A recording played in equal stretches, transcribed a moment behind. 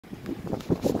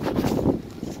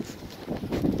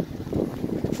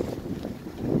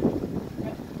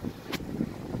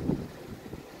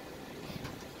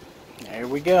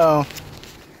we go.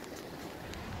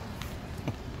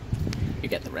 You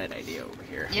got the right idea over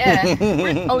here. Yeah.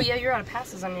 Oh yeah, you're out of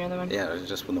passes on your other one. Yeah, it was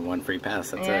just with the one free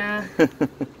pass, that's it. it.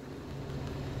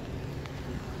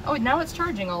 Oh, now it's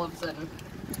charging all of a sudden.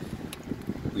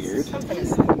 Weird. Something's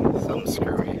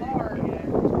screwy.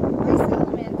 My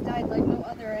Salamence died like no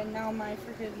other, and now my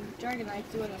freaking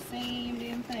Dragonite's doing the same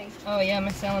damn thing. Oh yeah, my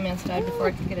Salamence died before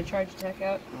I could get a charge attack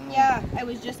out. Yeah, I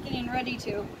was just getting ready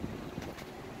to.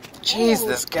 Jeez,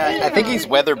 this guy. I think he's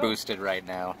weather boosted right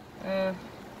now.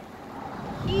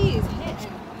 He's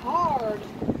hitting hard.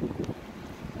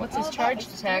 What's his charge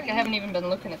attack? I haven't even been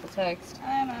looking at the text.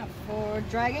 I'm up for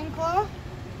Dragon Claw.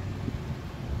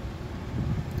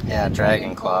 Yeah,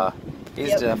 Dragon Claw.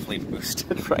 He's definitely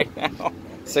boosted right now.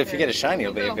 So if you get a shiny,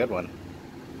 it'll be a good one.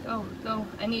 Go, go.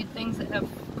 I need things that have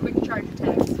quick charge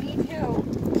attacks. Me too.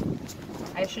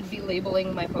 I should be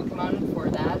labeling my Pokemon for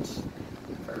that.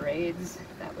 For raids.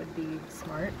 That would be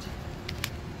smart.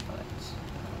 But,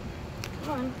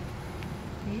 come on.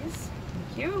 Please.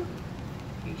 Thank you.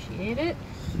 Appreciate it.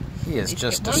 He is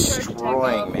just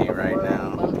destroying me right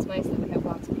now. Well, it's nice that we have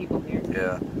lots of people here.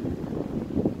 Yeah.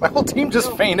 My whole team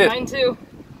just fainted. Mine too.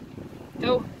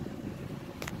 Go.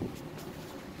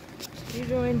 You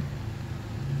join.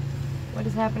 What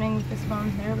is happening with this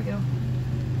phone? There we go.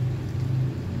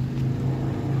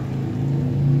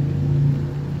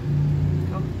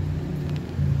 Go.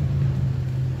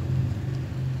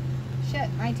 Shit,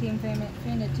 my team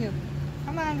fainted too.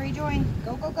 Come on, rejoin.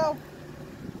 Go, go, go.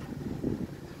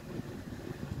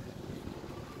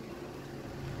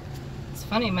 It's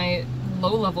funny, my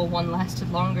low level one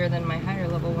lasted longer than my higher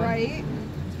level one. Right?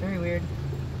 It's very weird.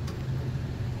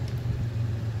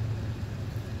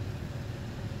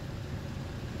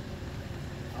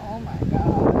 Oh my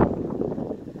god.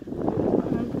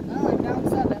 Oh, I'm down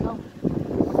 7. Oh.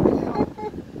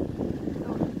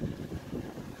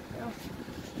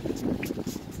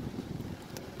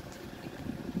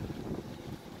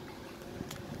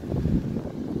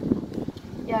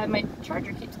 Yeah, my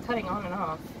charger keeps cutting on and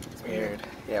off. It's weird.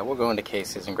 Yeah, we'll go into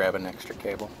Casey's and grab an extra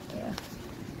cable. Yeah.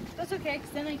 That's okay, because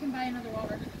then I can buy another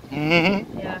water.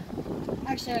 Mm-hmm. Yeah.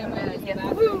 Actually, I'm going to get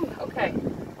that. Woo! Okay.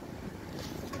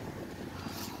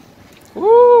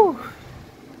 Woo!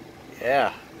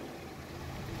 Yeah.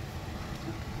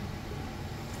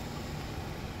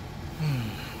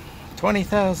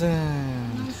 20,000.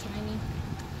 No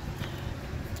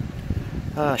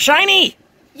shiny. Shiny!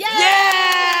 Yes!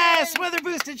 Yes! Weather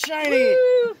boosted shiny!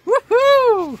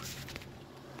 Woohoo!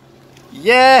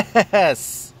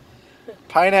 Yes!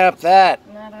 Pineapple that.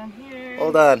 Not on here.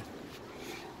 Hold on.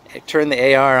 I turn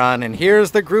the AR on, and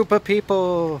here's the group of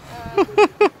people.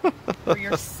 For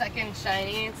your second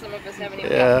shiny, some of us haven't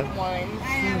even Yeah. gotten one.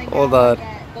 Hold on.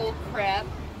 Bull crap.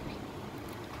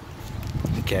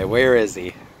 Okay, where is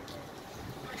he?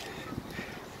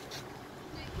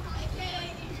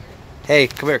 Hey,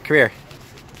 come here, come here.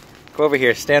 Go over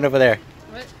here, stand over there.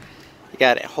 What? You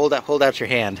got it. Hold out your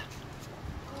hand.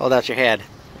 Hold out your hand.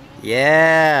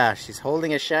 Yeah, she's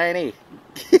holding a shiny.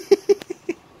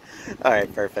 All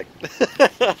right, perfect.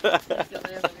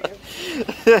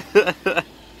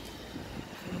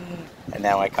 And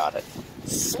now I caught it.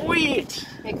 Sweet!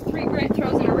 Make 3 great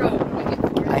throws in a row.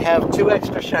 I have 2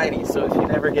 extra shinies, so if you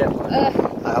never get one,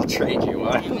 I'll trade you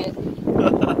one. Damn it.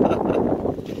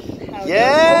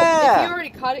 Yeah! If you already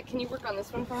caught it, can you work on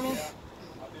this one for me?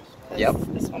 Yep.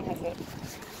 This one has it.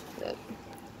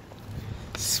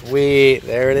 Sweet,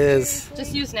 there it is.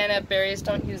 Just use Nanab berries,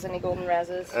 don't use any golden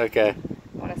razzes. Okay.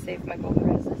 I want to save my golden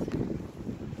razzes.